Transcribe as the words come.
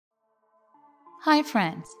Hi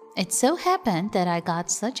friends, it so happened that I got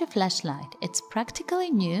such a flashlight. It's practically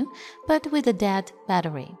new, but with a dead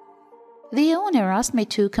battery. The owner asked me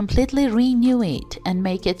to completely renew it and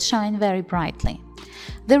make it shine very brightly.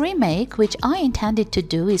 The remake, which I intended to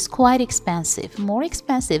do, is quite expensive, more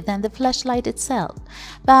expensive than the flashlight itself.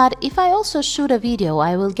 But if I also shoot a video,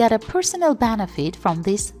 I will get a personal benefit from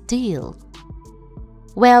this deal.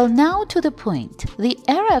 Well, now to the point. The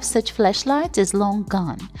era of such flashlights is long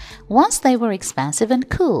gone. Once they were expensive and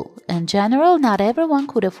cool. In general, not everyone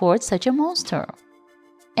could afford such a monster.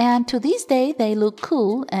 And to this day, they look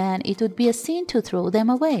cool and it would be a sin to throw them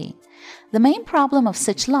away. The main problem of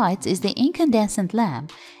such lights is the incandescent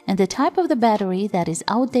lamp and the type of the battery that is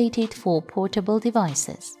outdated for portable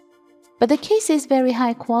devices. But the case is very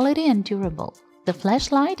high quality and durable. The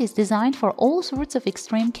flashlight is designed for all sorts of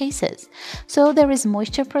extreme cases, so there is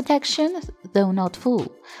moisture protection, though not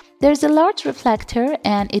full. There is a large reflector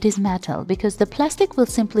and it is metal because the plastic will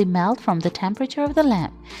simply melt from the temperature of the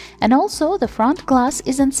lamp. And also the front glass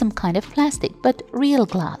isn't some kind of plastic, but real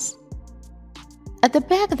glass. At the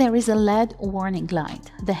back there is a LED warning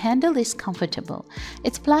light. The handle is comfortable.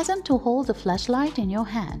 It's pleasant to hold the flashlight in your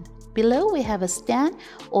hand. Below we have a stand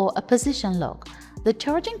or a position lock. The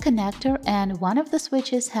charging connector and one of the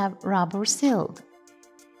switches have rubber sealed.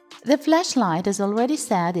 The flashlight, as already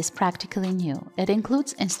said, is practically new. It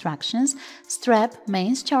includes instructions, strap,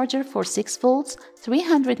 mains charger for 6 volts,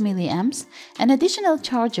 300 mA, an additional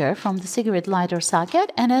charger from the cigarette lighter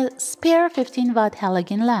socket, and a spare 15-watt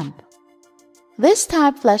halogen lamp. This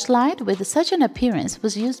type flashlight with such an appearance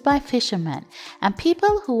was used by fishermen and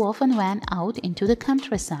people who often went out into the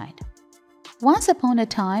countryside. Once upon a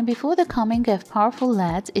time, before the coming of powerful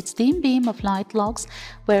LEDs, its dim beam of light logs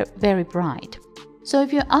were very bright. So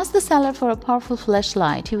if you ask the seller for a powerful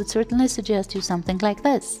flashlight, he would certainly suggest you something like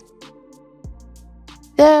this.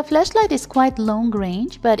 The flashlight is quite long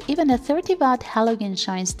range, but even a 30-watt halogen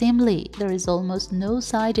shines dimly. There is almost no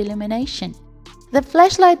side illumination. The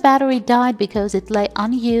flashlight battery died because it lay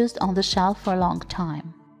unused on the shelf for a long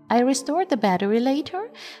time. I restored the battery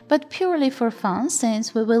later, but purely for fun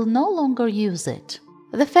since we will no longer use it.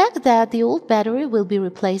 The fact that the old battery will be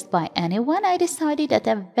replaced by anyone, I decided at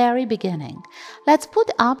the very beginning. Let's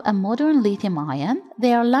put up a modern lithium-ion.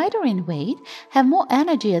 They are lighter in weight, have more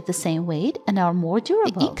energy at the same weight, and are more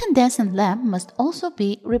durable. The incandescent lamp must also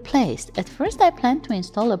be replaced. At first I planned to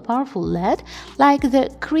install a powerful LED like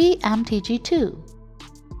the Cree MTG2.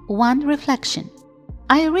 One reflection.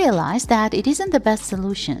 I realized that it isn't the best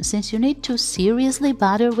solution since you need to seriously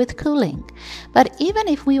bother with cooling. But even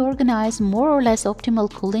if we organize more or less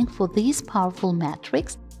optimal cooling for these powerful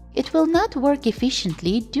metrics, it will not work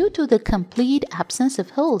efficiently due to the complete absence of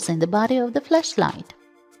holes in the body of the flashlight.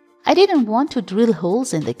 I didn't want to drill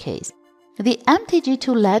holes in the case. The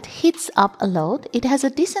MTG2 LED heats up a lot. It has a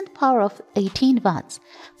decent power of 18 watts.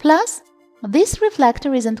 Plus, this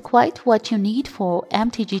reflector isn't quite what you need for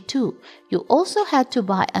MTG2. You also had to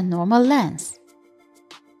buy a normal lens.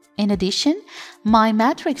 In addition, my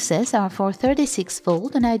matrices are for 36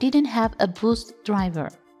 volt and I didn't have a boost driver.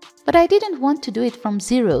 But I didn't want to do it from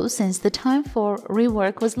zero since the time for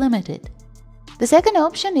rework was limited. The second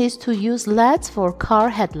option is to use LEDs for car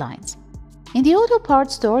headlights. In the auto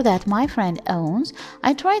parts store that my friend owns,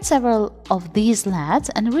 I tried several of these LEDs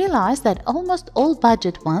and realized that almost all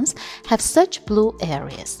budget ones have such blue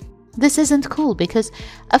areas. This isn't cool because,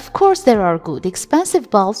 of course, there are good, expensive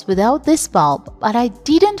bulbs without this bulb, but I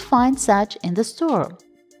didn't find such in the store.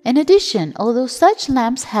 In addition, although such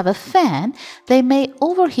lamps have a fan, they may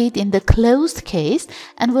overheat in the closed case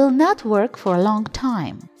and will not work for a long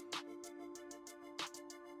time.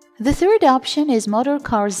 The third option is motor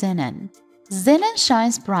car Xenon. Xenon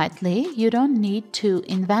shines brightly. You don't need to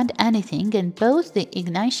invent anything, and both the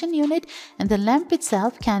ignition unit and the lamp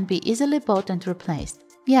itself can be easily bought and replaced.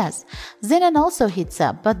 Yes, Xenon also heats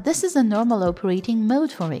up, but this is a normal operating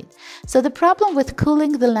mode for it, so the problem with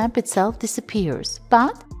cooling the lamp itself disappears.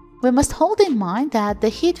 But we must hold in mind that the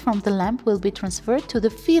heat from the lamp will be transferred to the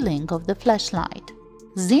feeling of the flashlight.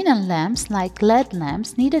 Xenon lamps, like LED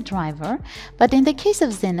lamps, need a driver, but in the case of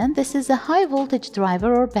Xenon, this is a high voltage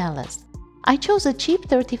driver or ballast. I chose a cheap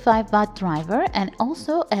 35-watt driver and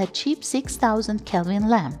also a cheap 6000 Kelvin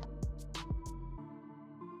lamp.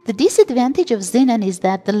 The disadvantage of Xenon is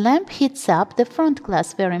that the lamp heats up the front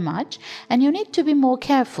glass very much and you need to be more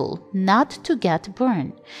careful not to get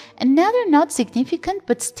burned. Another not significant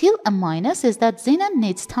but still a minus is that Xenon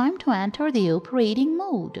needs time to enter the operating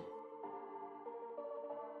mode.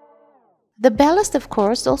 The ballast, of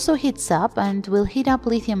course, also heats up and will heat up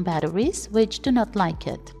lithium batteries, which do not like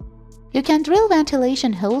it. You can drill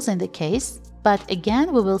ventilation holes in the case. but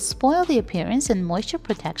again we will spoil the appearance and moisture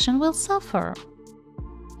protection will suffer.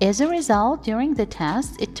 As a result, during the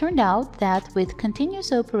test, it turned out that with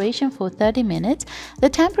continuous operation for 30 minutes, the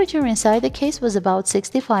temperature inside the case was about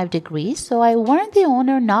 65 degrees, so I warned the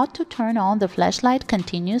owner not to turn on the flashlight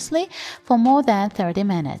continuously for more than 30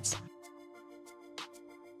 minutes.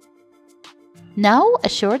 Now, a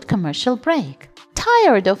short commercial break.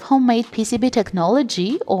 Tired of homemade PCB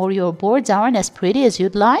technology or your boards aren't as pretty as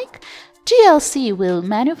you'd like? GLC will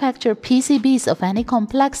manufacture PCBs of any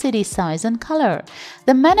complexity, size and color.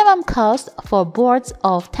 The minimum cost for boards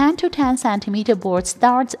of 10 to 10 cm board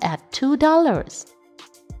starts at $2.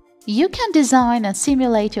 You can design and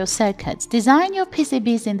simulate your circuits. Design your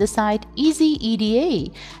PCBs in the site Easy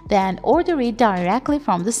EDA, then order it directly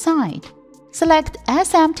from the site. Select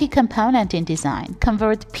SMT component in design,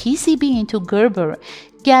 convert PCB into Gerber,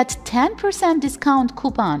 get 10% discount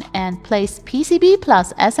coupon and place PCB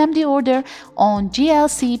plus SMD order on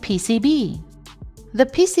GLC PCB. The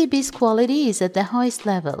PCB's quality is at the highest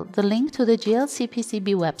level. The link to the GLC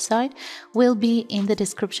PCB website will be in the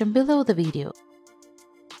description below the video.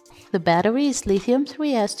 The battery is lithium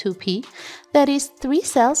 3s2p, that is, 3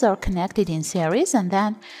 cells are connected in series and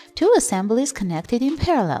then 2 assemblies connected in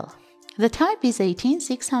parallel. The type is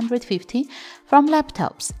 18650 from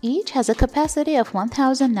laptops. Each has a capacity of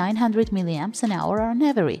 1900 mAh on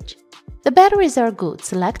average. The batteries are good,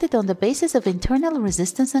 selected on the basis of internal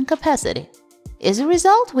resistance and capacity. As a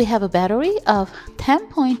result, we have a battery of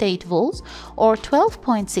 10.8 volts or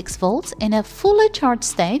 12.6 volts in a fully charged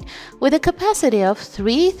state with a capacity of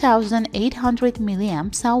 3800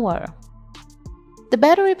 mAh. The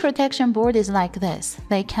battery protection board is like this.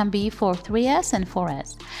 They can be for 3S and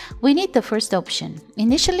 4S. We need the first option.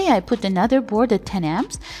 Initially, I put another board at 10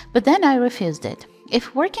 amps, but then I refused it.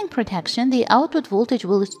 If working protection, the output voltage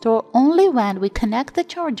will restore only when we connect the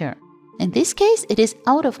charger. In this case, it is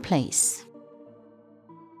out of place.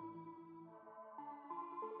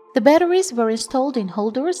 The batteries were installed in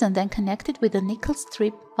holders and then connected with a nickel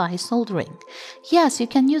strip by soldering. Yes, you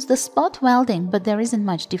can use the spot welding, but there isn't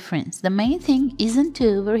much difference. The main thing isn't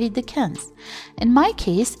to overheat the cans. In my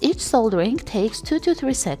case, each soldering takes 2 to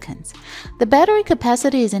 3 seconds. The battery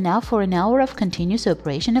capacity is enough for an hour of continuous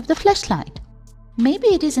operation of the flashlight. Maybe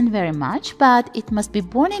it isn't very much, but it must be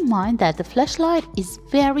borne in mind that the flashlight is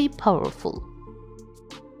very powerful.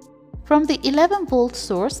 From the 11-volt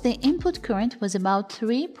source, the input current was about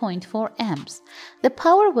 3.4 amps. The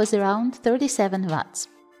power was around 37 watts.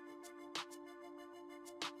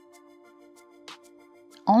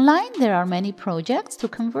 Online, there are many projects to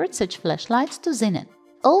convert such flashlights to Xenon.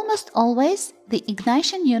 Almost always, the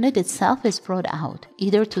ignition unit itself is brought out,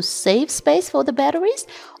 either to save space for the batteries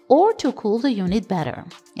or to cool the unit better.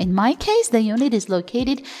 In my case, the unit is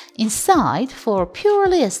located inside for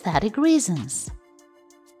purely aesthetic reasons.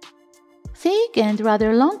 Thick and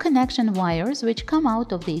rather long connection wires which come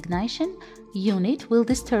out of the ignition unit will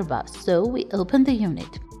disturb us, so we open the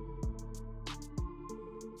unit.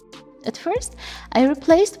 At first, I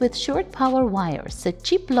replaced with short power wires. Such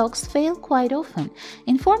cheap locks fail quite often.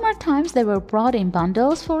 In former times, they were brought in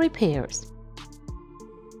bundles for repairs.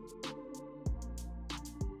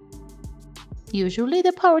 Usually,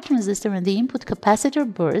 the power transistor and the input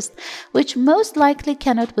capacitor burst, which most likely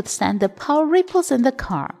cannot withstand the power ripples in the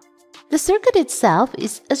car. The circuit itself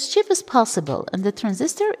is as cheap as possible and the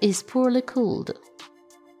transistor is poorly cooled.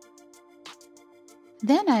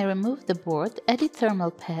 Then I removed the board, added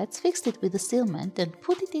thermal pads, fixed it with a sealant and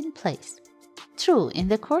put it in place. True, in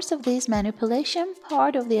the course of this manipulation,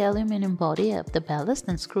 part of the aluminum body of the ballast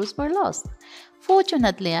and screws were lost.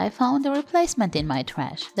 Fortunately, I found a replacement in my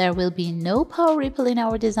trash. There will be no power ripple in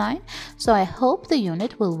our design, so I hope the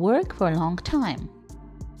unit will work for a long time.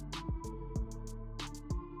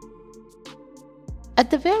 At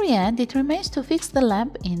the very end, it remains to fix the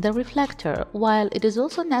lamp in the reflector, while it is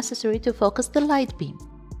also necessary to focus the light beam.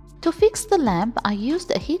 To fix the lamp, I used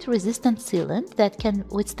a heat-resistant sealant that can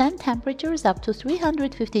withstand temperatures up to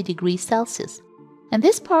 350 degrees Celsius. In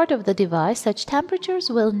this part of the device, such temperatures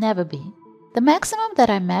will never be. The maximum that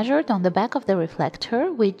I measured on the back of the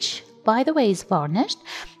reflector, which, by the way, is varnished,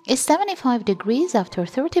 is 75 degrees after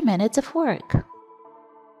 30 minutes of work.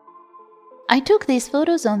 I took these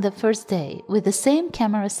photos on the first day with the same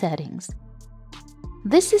camera settings.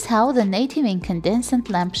 This is how the native incandescent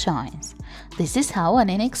lamp shines. This is how an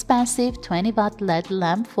inexpensive 20-watt LED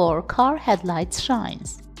lamp for car headlights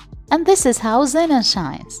shines. And this is how Xenon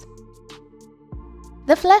shines.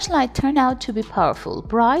 The flashlight turned out to be powerful,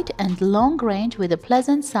 bright and long range with a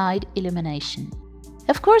pleasant side illumination.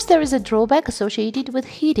 Of course, there is a drawback associated with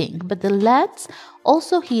heating, but the LEDs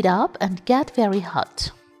also heat up and get very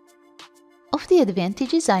hot. Of the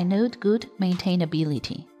advantages, I note good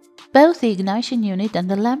maintainability. Both the ignition unit and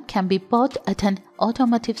the lamp can be bought at an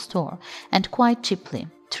automotive store, and quite cheaply.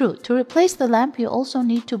 True, to replace the lamp you also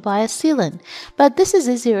need to buy a sealant, but this is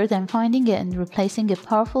easier than finding it and replacing a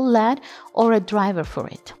powerful LED or a driver for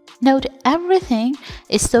it. Note, everything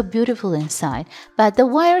is so beautiful inside, but the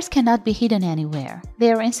wires cannot be hidden anywhere.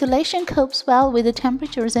 Their insulation copes well with the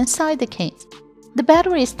temperatures inside the case. The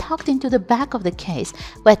battery is tucked into the back of the case,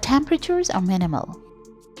 where temperatures are minimal.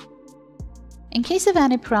 In case of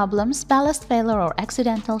any problems, ballast failure or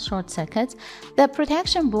accidental short circuits, the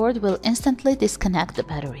protection board will instantly disconnect the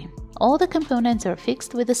battery. All the components are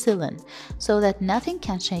fixed with a sealant, so that nothing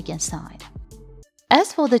can shake inside.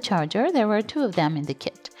 As for the charger, there were 2 of them in the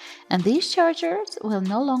kit, and these chargers will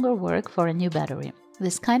no longer work for a new battery.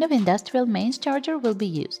 This kind of industrial mains charger will be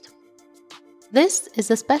used. This is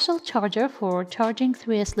a special charger for charging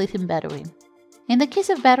 3S lithium battery. In the case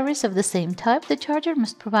of batteries of the same type, the charger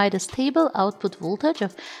must provide a stable output voltage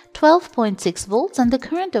of 12.6 volts and the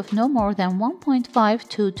current of no more than 1.5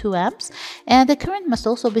 to 2 amps, and the current must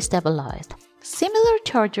also be stabilized. Similar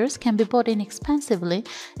chargers can be bought inexpensively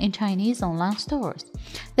in Chinese online stores.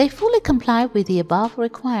 They fully comply with the above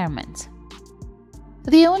requirements.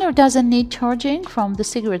 The owner doesn't need charging from the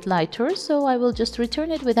cigarette lighter, so I will just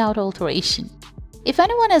return it without alteration. If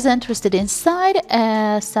anyone is interested inside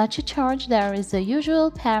such a charge, there is a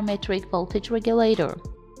usual parametric voltage regulator.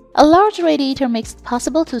 A large radiator makes it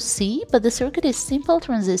possible to see, but the circuit is simple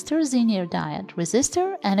transistor, Xenon diode,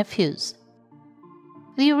 resistor, and a fuse.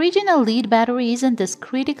 The original lead battery isn't as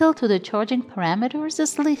critical to the charging parameters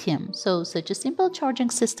as lithium, so such a simple charging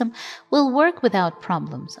system will work without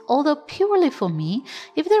problems. Although purely for me,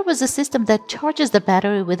 if there was a system that charges the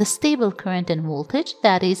battery with a stable current and voltage,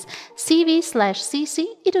 that is CV/CC,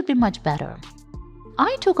 it would be much better.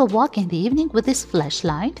 I took a walk in the evening with this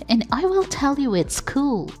flashlight, and I will tell you it's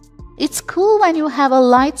cool. It's cool when you have a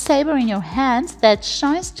lightsaber in your hands that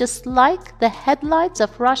shines just like the headlights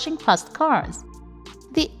of rushing past cars.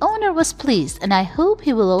 The owner was pleased, and I hope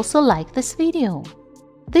he will also like this video.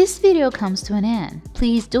 This video comes to an end.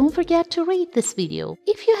 Please don't forget to read this video.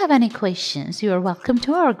 If you have any questions, you are welcome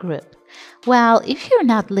to our group. Well, if you're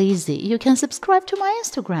not lazy, you can subscribe to my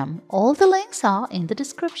Instagram. All the links are in the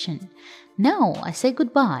description. Now I say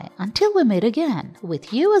goodbye until we meet again.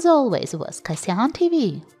 With you as always was Xenon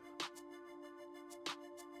TV.